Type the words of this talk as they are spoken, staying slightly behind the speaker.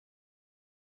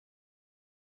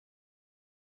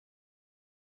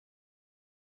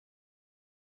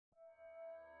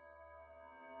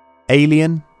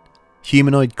Alien?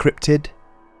 Humanoid cryptid?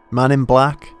 Man in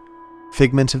black?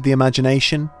 Figment of the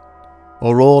imagination?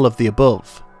 Or all of the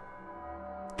above?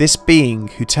 This being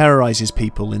who terrorises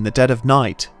people in the dead of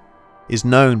night is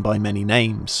known by many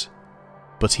names,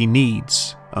 but he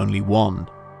needs only one.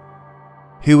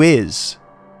 Who is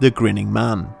the Grinning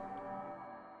Man?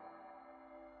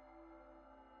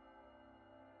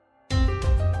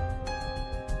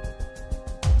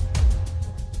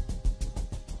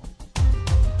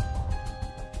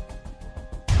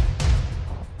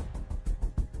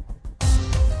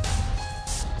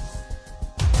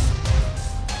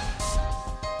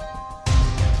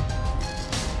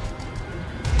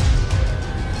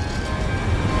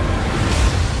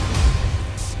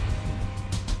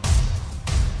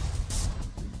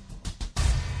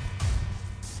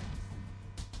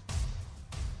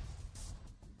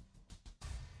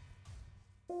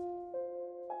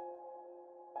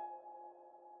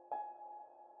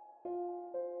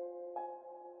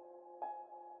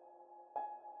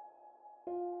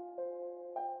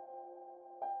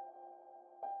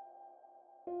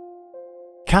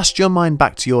 Cast your mind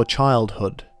back to your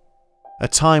childhood, a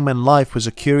time when life was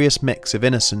a curious mix of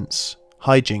innocence,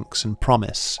 hijinks and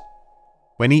promise,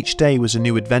 when each day was a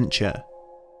new adventure,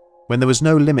 when there was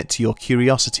no limit to your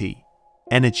curiosity,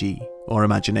 energy or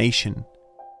imagination,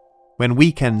 when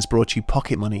weekends brought you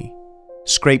pocket money,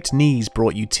 scraped knees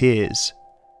brought you tears,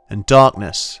 and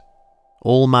darkness,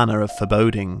 all manner of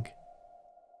foreboding.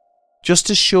 Just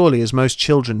as surely as most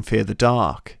children fear the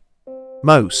dark,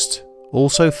 most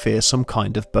also fear some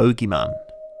kind of bogeyman.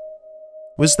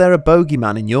 Was there a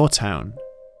bogeyman in your town?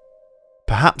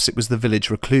 Perhaps it was the village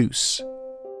recluse,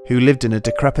 who lived in a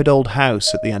decrepit old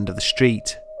house at the end of the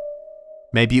street.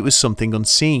 Maybe it was something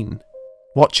unseen,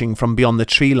 watching from beyond the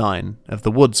tree line of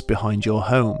the woods behind your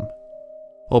home.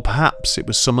 Or perhaps it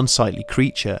was some unsightly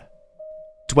creature,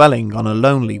 dwelling on a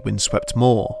lonely windswept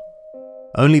moor,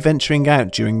 only venturing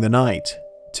out during the night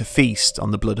to feast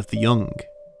on the blood of the young.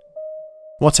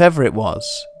 Whatever it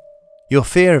was, your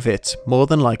fear of it more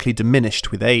than likely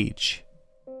diminished with age.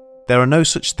 There are no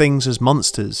such things as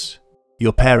monsters,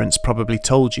 your parents probably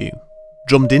told you,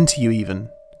 drummed into you even,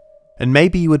 and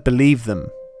maybe you would believe them,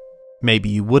 maybe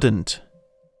you wouldn't.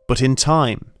 But in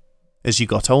time, as you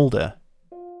got older,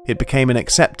 it became an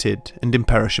accepted and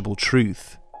imperishable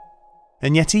truth.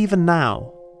 And yet even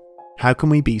now, how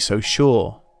can we be so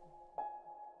sure?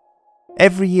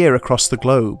 Every year across the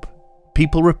globe,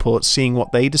 people report seeing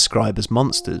what they describe as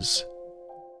monsters.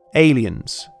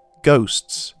 Aliens,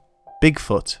 ghosts,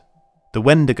 Bigfoot, the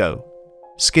Wendigo,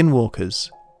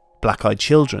 skinwalkers, black-eyed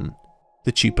children,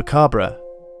 the Chupacabra,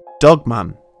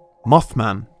 Dogman,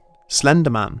 Mothman,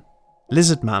 Slenderman,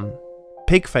 Lizardman,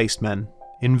 Pig-faced men,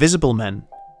 Invisible men,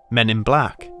 Men in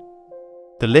Black.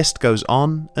 The list goes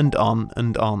on and on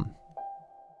and on.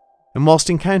 And whilst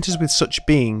encounters with such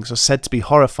beings are said to be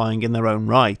horrifying in their own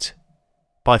right,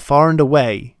 by far and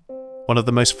away, one of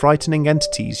the most frightening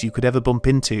entities you could ever bump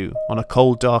into on a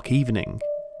cold dark evening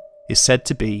is said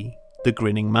to be the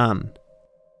Grinning Man.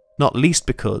 Not least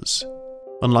because,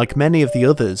 unlike many of the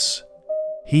others,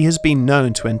 he has been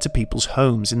known to enter people's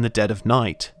homes in the dead of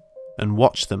night and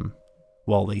watch them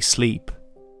while they sleep.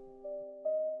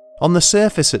 On the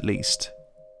surface at least,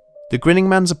 the Grinning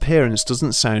Man's appearance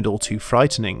doesn't sound all too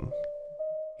frightening.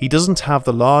 He doesn't have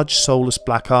the large soulless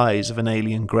black eyes of an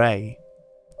alien grey,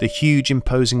 the huge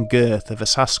imposing girth of a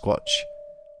Sasquatch,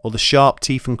 or the sharp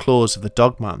teeth and claws of the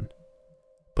Dogman,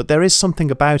 but there is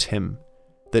something about him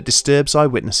that disturbs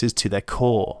eyewitnesses to their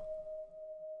core.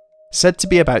 Said to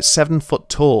be about 7 foot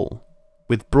tall,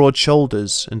 with broad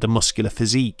shoulders and a muscular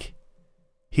physique,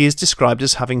 he is described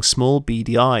as having small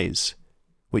beady eyes,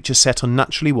 which are set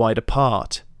unnaturally wide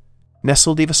apart,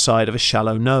 nestled either side of a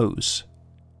shallow nose.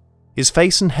 His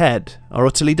face and head are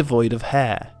utterly devoid of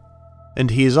hair,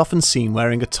 and he is often seen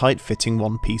wearing a tight-fitting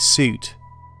one-piece suit,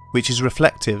 which is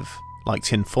reflective, like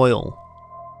tin foil.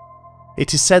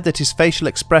 It is said that his facial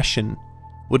expression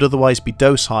would otherwise be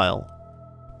docile,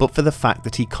 but for the fact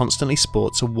that he constantly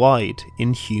sports a wide,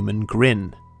 inhuman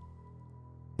grin.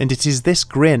 And it is this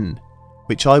grin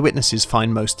which eyewitnesses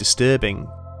find most disturbing,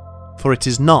 for it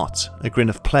is not a grin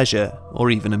of pleasure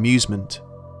or even amusement.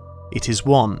 It is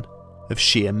one of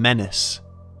sheer menace.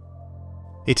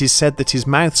 It is said that his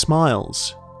mouth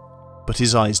smiles, but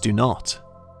his eyes do not.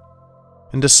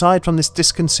 And aside from this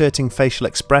disconcerting facial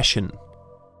expression,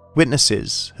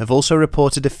 witnesses have also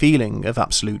reported a feeling of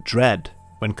absolute dread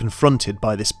when confronted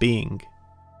by this being,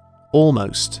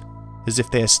 almost as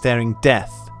if they are staring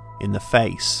death in the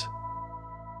face.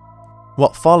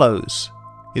 What follows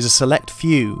is a select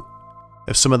few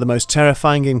of some of the most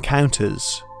terrifying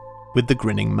encounters with the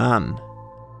Grinning Man.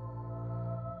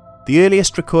 The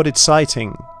earliest recorded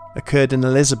sighting occurred in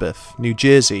Elizabeth, New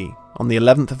Jersey on the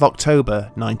 11th of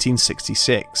October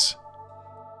 1966.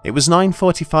 It was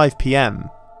 9:45 p.m.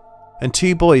 and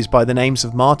two boys by the names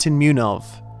of Martin Munov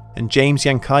and James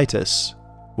Yankaitis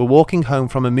were walking home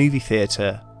from a movie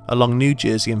theatre along New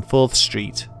Jersey and 4th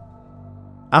Street.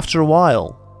 After a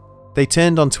while, they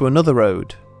turned onto another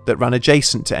road that ran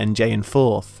adjacent to NJ and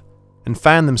 4th and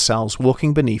found themselves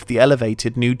walking beneath the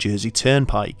elevated New Jersey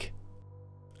Turnpike.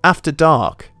 After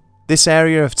dark, this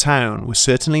area of town was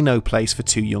certainly no place for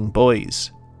two young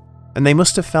boys, and they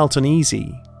must have felt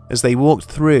uneasy as they walked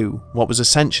through what was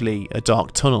essentially a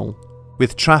dark tunnel,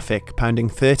 with traffic pounding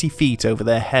 30 feet over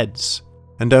their heads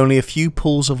and only a few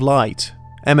pools of light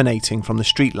emanating from the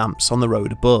street lamps on the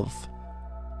road above.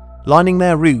 Lining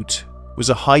their route was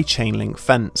a high chain link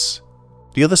fence,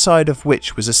 the other side of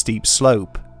which was a steep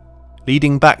slope,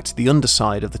 leading back to the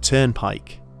underside of the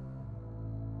turnpike.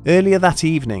 Earlier that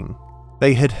evening,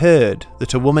 they had heard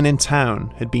that a woman in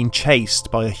town had been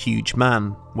chased by a huge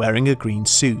man wearing a green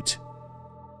suit,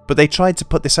 but they tried to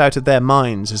put this out of their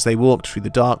minds as they walked through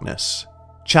the darkness,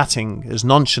 chatting as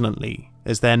nonchalantly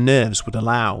as their nerves would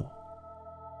allow.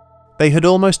 They had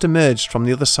almost emerged from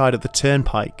the other side of the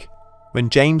turnpike when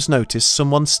James noticed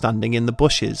someone standing in the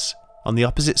bushes on the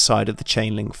opposite side of the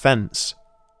chain link fence.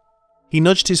 He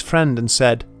nudged his friend and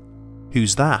said,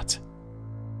 "Who's that?"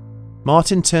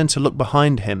 Martin turned to look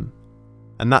behind him,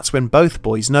 and that's when both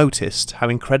boys noticed how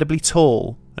incredibly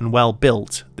tall and well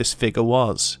built this figure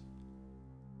was.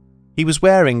 He was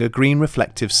wearing a green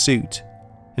reflective suit,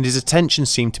 and his attention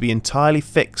seemed to be entirely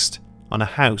fixed on a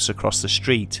house across the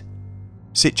street,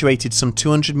 situated some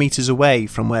 200 meters away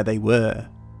from where they were.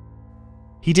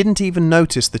 He didn't even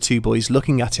notice the two boys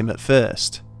looking at him at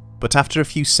first, but after a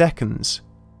few seconds,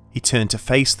 he turned to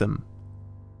face them.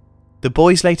 The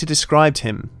boys later described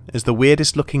him as the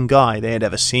weirdest looking guy they had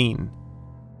ever seen.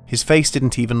 His face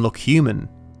didn't even look human.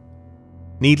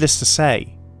 Needless to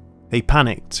say, they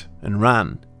panicked and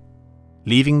ran,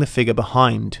 leaving the figure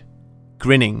behind,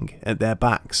 grinning at their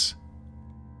backs.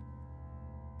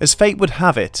 As fate would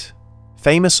have it,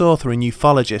 famous author and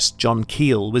ufologist John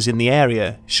Keel was in the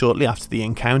area shortly after the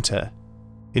encounter,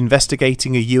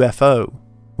 investigating a UFO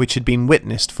which had been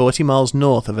witnessed 40 miles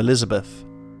north of Elizabeth.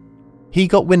 He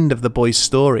got wind of the boys'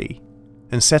 story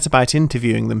and set about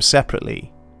interviewing them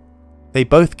separately. They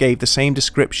both gave the same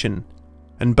description,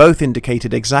 and both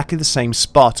indicated exactly the same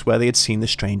spot where they had seen the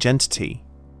strange entity.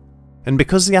 And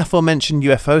because the aforementioned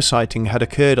UFO sighting had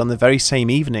occurred on the very same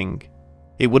evening,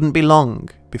 it wouldn't be long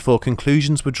before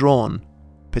conclusions were drawn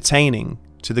pertaining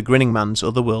to the Grinning Man's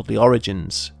otherworldly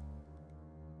origins.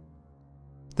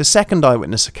 The second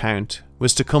eyewitness account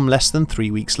was to come less than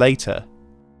 3 weeks later,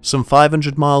 some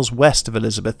 500 miles west of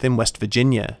Elizabeth in West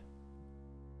Virginia.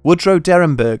 Woodrow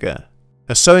Derenberger,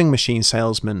 a sewing machine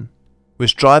salesman,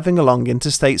 was driving along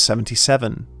Interstate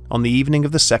 77 on the evening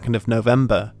of the 2nd of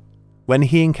November when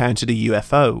he encountered a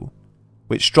UFO,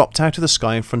 which dropped out of the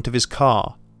sky in front of his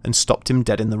car and stopped him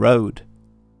dead in the road.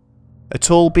 A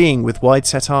tall being with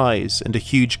wide-set eyes and a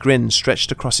huge grin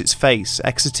stretched across its face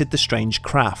exited the strange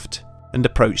craft and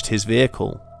approached his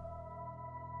vehicle.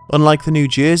 Unlike the New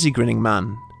Jersey Grinning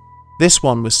Man, this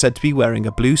one was said to be wearing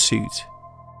a blue suit,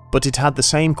 but it had the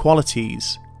same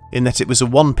qualities in that it was a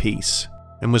one-piece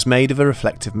and was made of a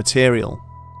reflective material.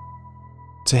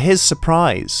 To his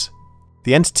surprise,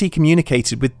 the entity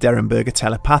communicated with Derenberger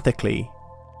telepathically,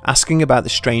 asking about the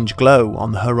strange glow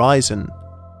on the horizon,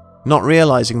 not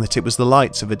realizing that it was the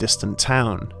lights of a distant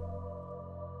town.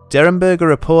 Derenberger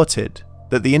reported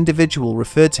that the individual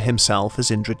referred to himself as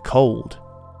Indrid Cold,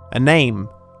 a name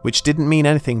which didn't mean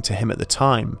anything to him at the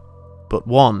time, but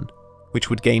one which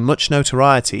would gain much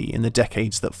notoriety in the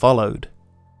decades that followed.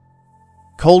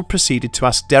 Cold proceeded to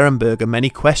ask Derenberger many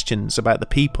questions about the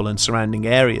people and surrounding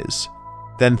areas,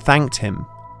 then thanked him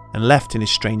and left in his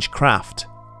strange craft,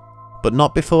 but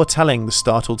not before telling the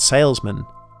startled salesman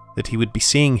that he would be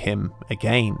seeing him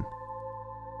again.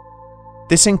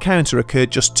 This encounter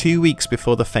occurred just 2 weeks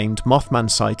before the famed Mothman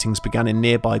sightings began in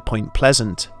nearby Point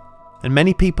Pleasant, and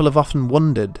many people have often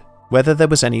wondered whether there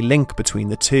was any link between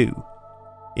the two.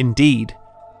 Indeed,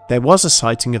 there was a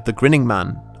sighting of the Grinning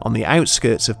Man on the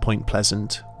outskirts of Point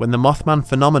Pleasant when the Mothman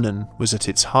phenomenon was at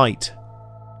its height.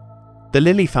 The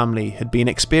Lilly family had been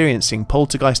experiencing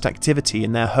poltergeist activity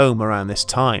in their home around this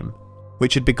time,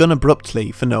 which had begun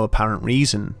abruptly for no apparent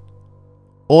reason.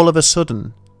 All of a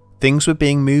sudden, things were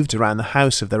being moved around the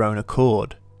house of their own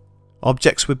accord.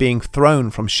 Objects were being thrown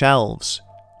from shelves,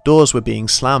 doors were being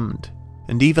slammed,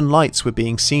 and even lights were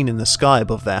being seen in the sky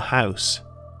above their house.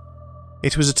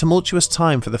 It was a tumultuous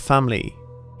time for the family,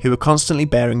 who were constantly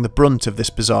bearing the brunt of this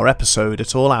bizarre episode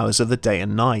at all hours of the day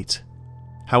and night.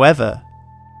 However,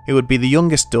 it would be the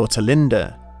youngest daughter,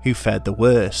 Linda, who fared the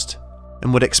worst,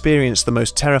 and would experience the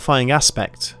most terrifying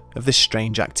aspect of this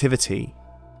strange activity.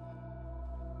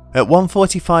 At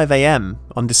 1:45 AM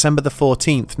on December the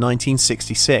 14th,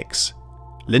 1966,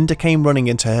 Linda came running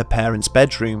into her parents'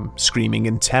 bedroom, screaming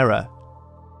in terror.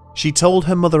 She told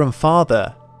her mother and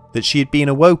father that she had been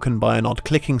awoken by an odd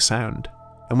clicking sound,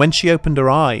 and when she opened her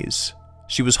eyes,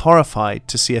 she was horrified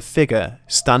to see a figure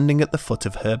standing at the foot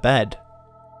of her bed.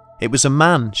 It was a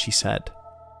man, she said.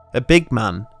 A big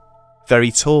man,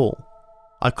 very tall.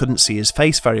 I couldn't see his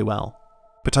face very well,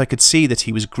 but I could see that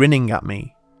he was grinning at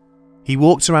me. He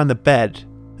walked around the bed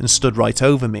and stood right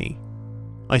over me.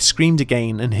 I screamed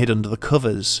again and hid under the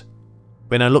covers.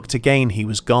 When I looked again, he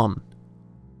was gone.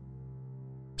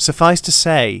 Suffice to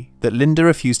say that Linda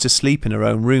refused to sleep in her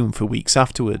own room for weeks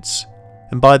afterwards,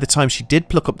 and by the time she did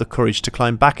pluck up the courage to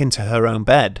climb back into her own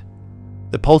bed,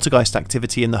 the poltergeist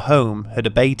activity in the home had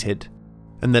abated,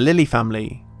 and the Lilly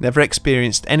family never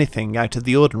experienced anything out of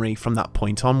the ordinary from that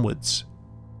point onwards.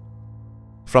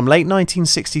 From late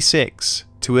 1966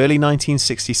 to early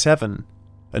 1967,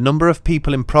 a number of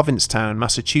people in Provincetown,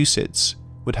 Massachusetts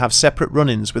would have separate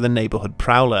run-ins with a neighbourhood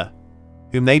prowler,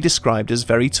 whom they described as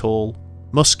very tall,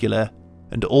 muscular,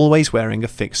 and always wearing a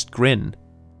fixed grin.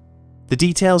 The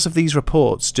details of these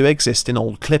reports do exist in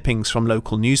old clippings from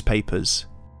local newspapers,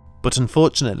 but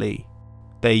unfortunately,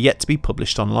 they are yet to be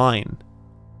published online.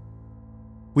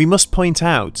 We must point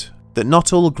out that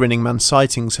not all Grinning Man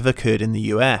sightings have occurred in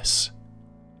the US.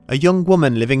 A young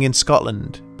woman living in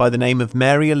Scotland by the name of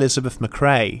Mary Elizabeth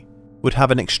McRae would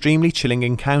have an extremely chilling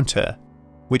encounter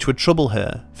which would trouble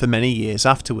her for many years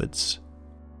afterwards.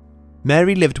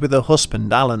 Mary lived with her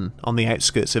husband Alan on the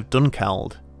outskirts of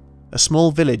Dunkeld, a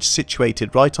small village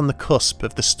situated right on the cusp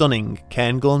of the stunning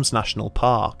Cairngorms National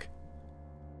Park.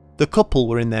 The couple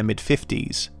were in their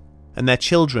mid-50s, and their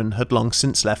children had long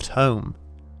since left home,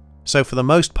 so for the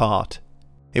most part,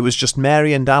 it was just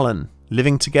Mary and Alan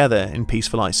living together in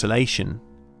peaceful isolation.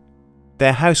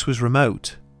 Their house was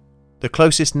remote. The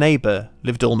closest neighbour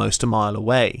lived almost a mile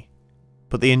away,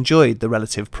 but they enjoyed the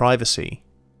relative privacy.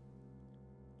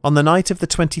 On the night of the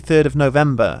 23rd of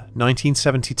November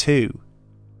 1972,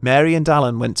 Mary and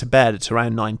Alan went to bed at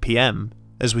around 9 PM,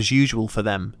 as was usual for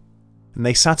them, and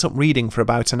they sat up reading for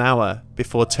about an hour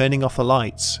before turning off the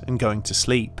lights and going to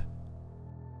sleep.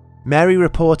 Mary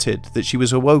reported that she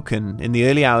was awoken in the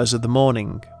early hours of the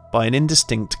morning by an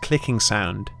indistinct clicking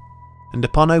sound, and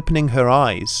upon opening her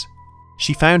eyes,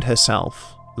 she found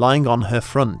herself lying on her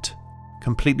front,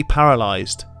 completely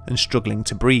paralysed and struggling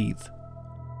to breathe.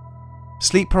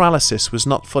 Sleep paralysis was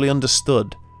not fully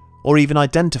understood or even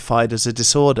identified as a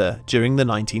disorder during the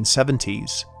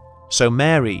 1970s, so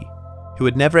Mary, who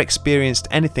had never experienced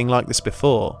anything like this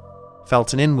before,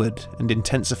 felt an inward and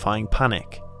intensifying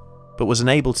panic, but was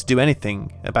unable to do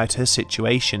anything about her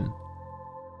situation.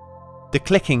 The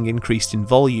clicking increased in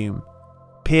volume,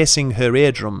 piercing her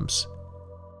eardrums,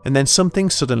 and then something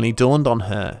suddenly dawned on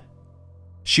her.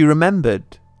 She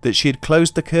remembered that she had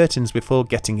closed the curtains before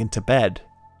getting into bed.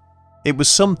 It was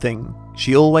something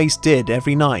she always did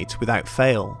every night without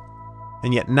fail,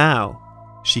 and yet now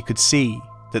she could see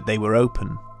that they were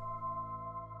open.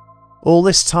 All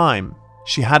this time,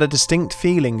 she had a distinct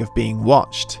feeling of being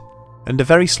watched, and a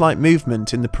very slight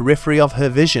movement in the periphery of her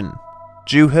vision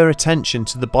drew her attention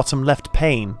to the bottom left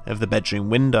pane of the bedroom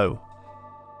window.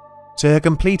 To her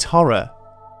complete horror,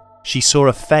 she saw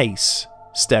a face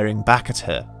staring back at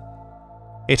her.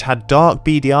 It had dark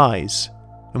beady eyes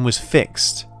and was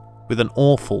fixed with an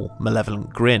awful,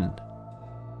 malevolent grin.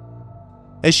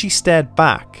 As she stared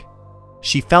back,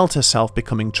 she felt herself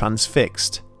becoming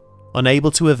transfixed,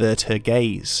 unable to avert her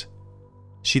gaze.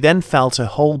 She then felt her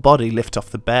whole body lift off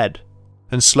the bed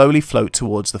and slowly float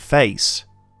towards the face.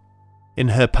 In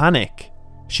her panic,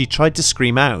 she tried to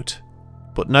scream out,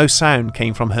 but no sound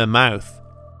came from her mouth,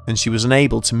 and she was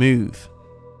unable to move.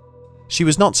 She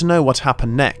was not to know what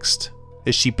happened next,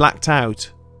 as she blacked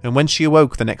out, and when she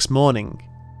awoke the next morning,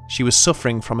 she was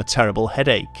suffering from a terrible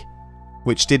headache,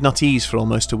 which did not ease for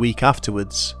almost a week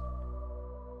afterwards.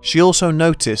 She also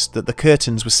noticed that the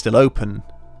curtains were still open,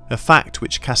 a fact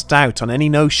which cast doubt on any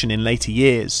notion in later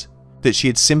years that she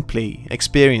had simply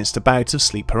experienced a bout of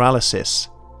sleep paralysis.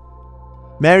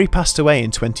 Mary passed away in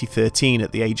 2013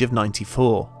 at the age of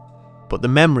 94, but the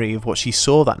memory of what she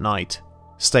saw that night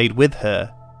stayed with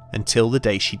her until the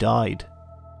day she died.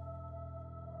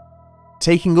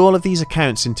 Taking all of these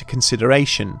accounts into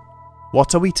consideration,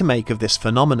 what are we to make of this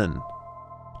phenomenon?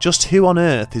 Just who on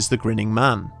earth is the Grinning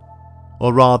Man?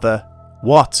 Or rather,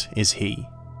 what is he?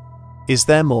 Is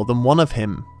there more than one of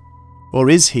him? Or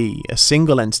is he a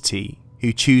single entity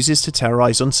who chooses to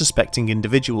terrorise unsuspecting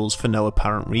individuals for no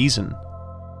apparent reason?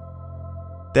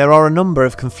 There are a number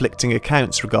of conflicting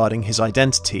accounts regarding his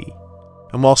identity,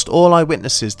 and whilst all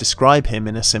eyewitnesses describe him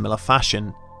in a similar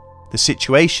fashion, the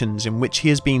situations in which he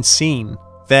has been seen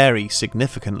vary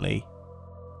significantly.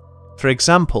 For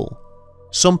example,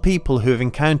 some people who have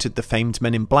encountered the famed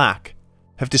Men in Black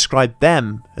have described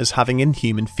them as having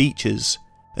inhuman features,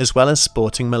 as well as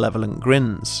sporting malevolent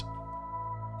grins.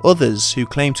 Others who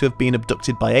claim to have been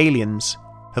abducted by aliens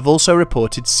have also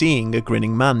reported seeing a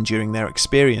grinning man during their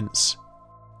experience.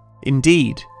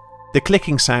 Indeed, the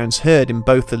clicking sounds heard in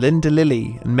both the Linda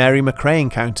Lilly and Mary McRae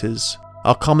encounters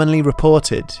are commonly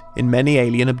reported in many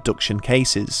alien abduction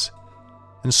cases,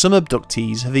 and some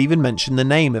abductees have even mentioned the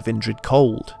name of Indrid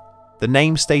Cold, the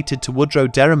name stated to Woodrow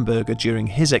Derenberger during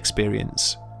his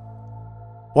experience.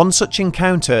 One such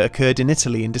encounter occurred in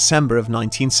Italy in December of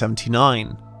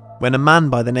 1979, when a man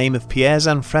by the name of Pier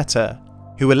Zanfretta,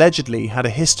 who allegedly had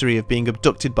a history of being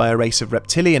abducted by a race of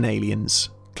reptilian aliens,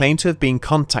 claimed to have been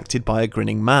contacted by a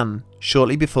grinning man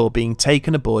shortly before being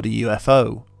taken aboard a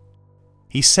UFO.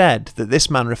 He said that this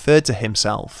man referred to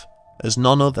himself as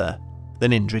none other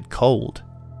than Indrid Cold.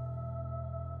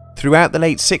 Throughout the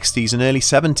late 60s and early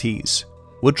 70s,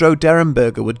 Woodrow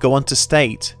Derenberger would go on to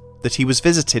state that he was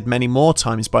visited many more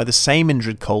times by the same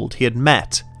Indrid Cold he had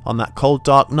met on that cold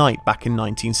dark night back in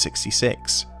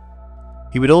 1966.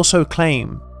 He would also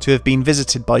claim to have been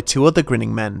visited by two other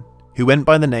grinning men who went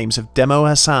by the names of Demo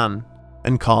Hassan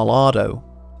and Carl Ardo.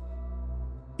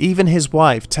 Even his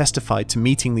wife testified to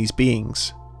meeting these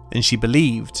beings, and she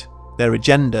believed their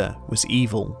agenda was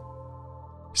evil.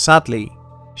 Sadly,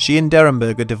 she and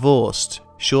Derenberger divorced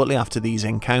shortly after these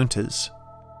encounters.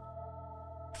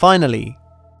 Finally,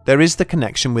 there is the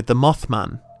connection with the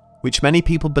Mothman, which many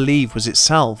people believe was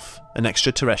itself an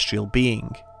extraterrestrial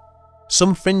being.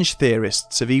 Some fringe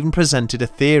theorists have even presented a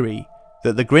theory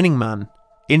that the Grinning Man,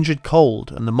 Indrid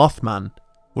Cold and the Mothman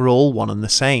were all one and the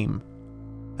same,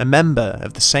 a member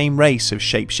of the same race of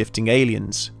shape-shifting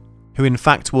aliens, who in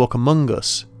fact walk among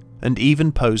us and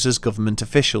even pose as government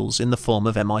officials in the form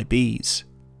of MIBs.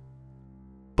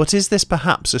 But is this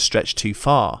perhaps a stretch too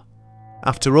far?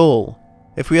 After all,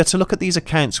 if we are to look at these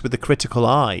accounts with a critical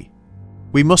eye,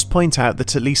 we must point out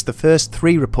that at least the first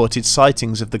 3 reported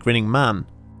sightings of the Grinning Man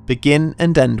begin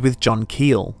and end with John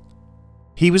Keel.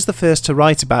 He was the first to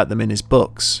write about them in his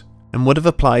books, and would have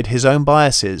applied his own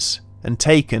biases and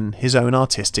taken his own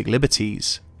artistic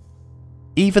liberties.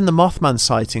 Even the Mothman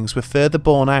sightings were further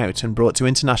borne out and brought to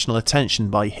international attention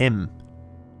by him.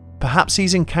 Perhaps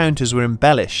these encounters were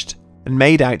embellished and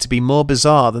made out to be more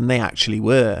bizarre than they actually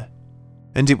were,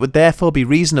 and it would therefore be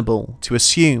reasonable to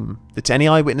assume that any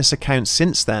eyewitness accounts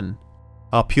since then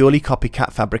are purely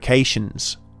copycat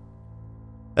fabrications.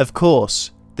 Of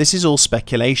course, this is all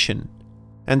speculation,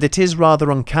 and it is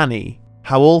rather uncanny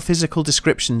how all physical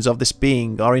descriptions of this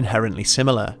being are inherently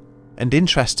similar, and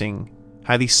interesting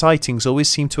how these sightings always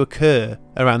seem to occur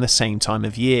around the same time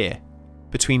of year,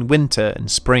 between winter and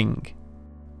spring.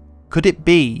 Could it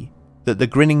be that the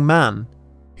Grinning Man,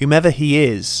 whomever he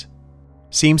is,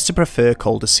 seems to prefer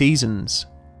colder seasons?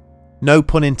 No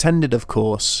pun intended, of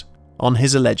course, on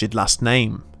his alleged last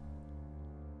name.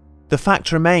 The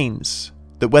fact remains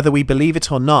that whether we believe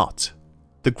it or not,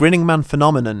 the Grinning Man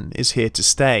phenomenon is here to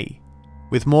stay,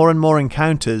 with more and more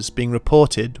encounters being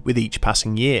reported with each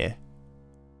passing year.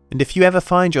 And if you ever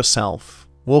find yourself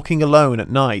walking alone at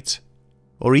night,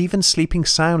 or even sleeping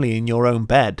soundly in your own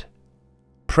bed,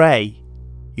 pray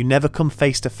you never come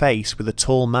face to face with a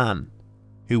tall man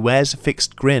who wears a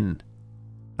fixed grin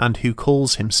and who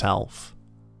calls himself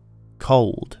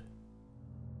Cold.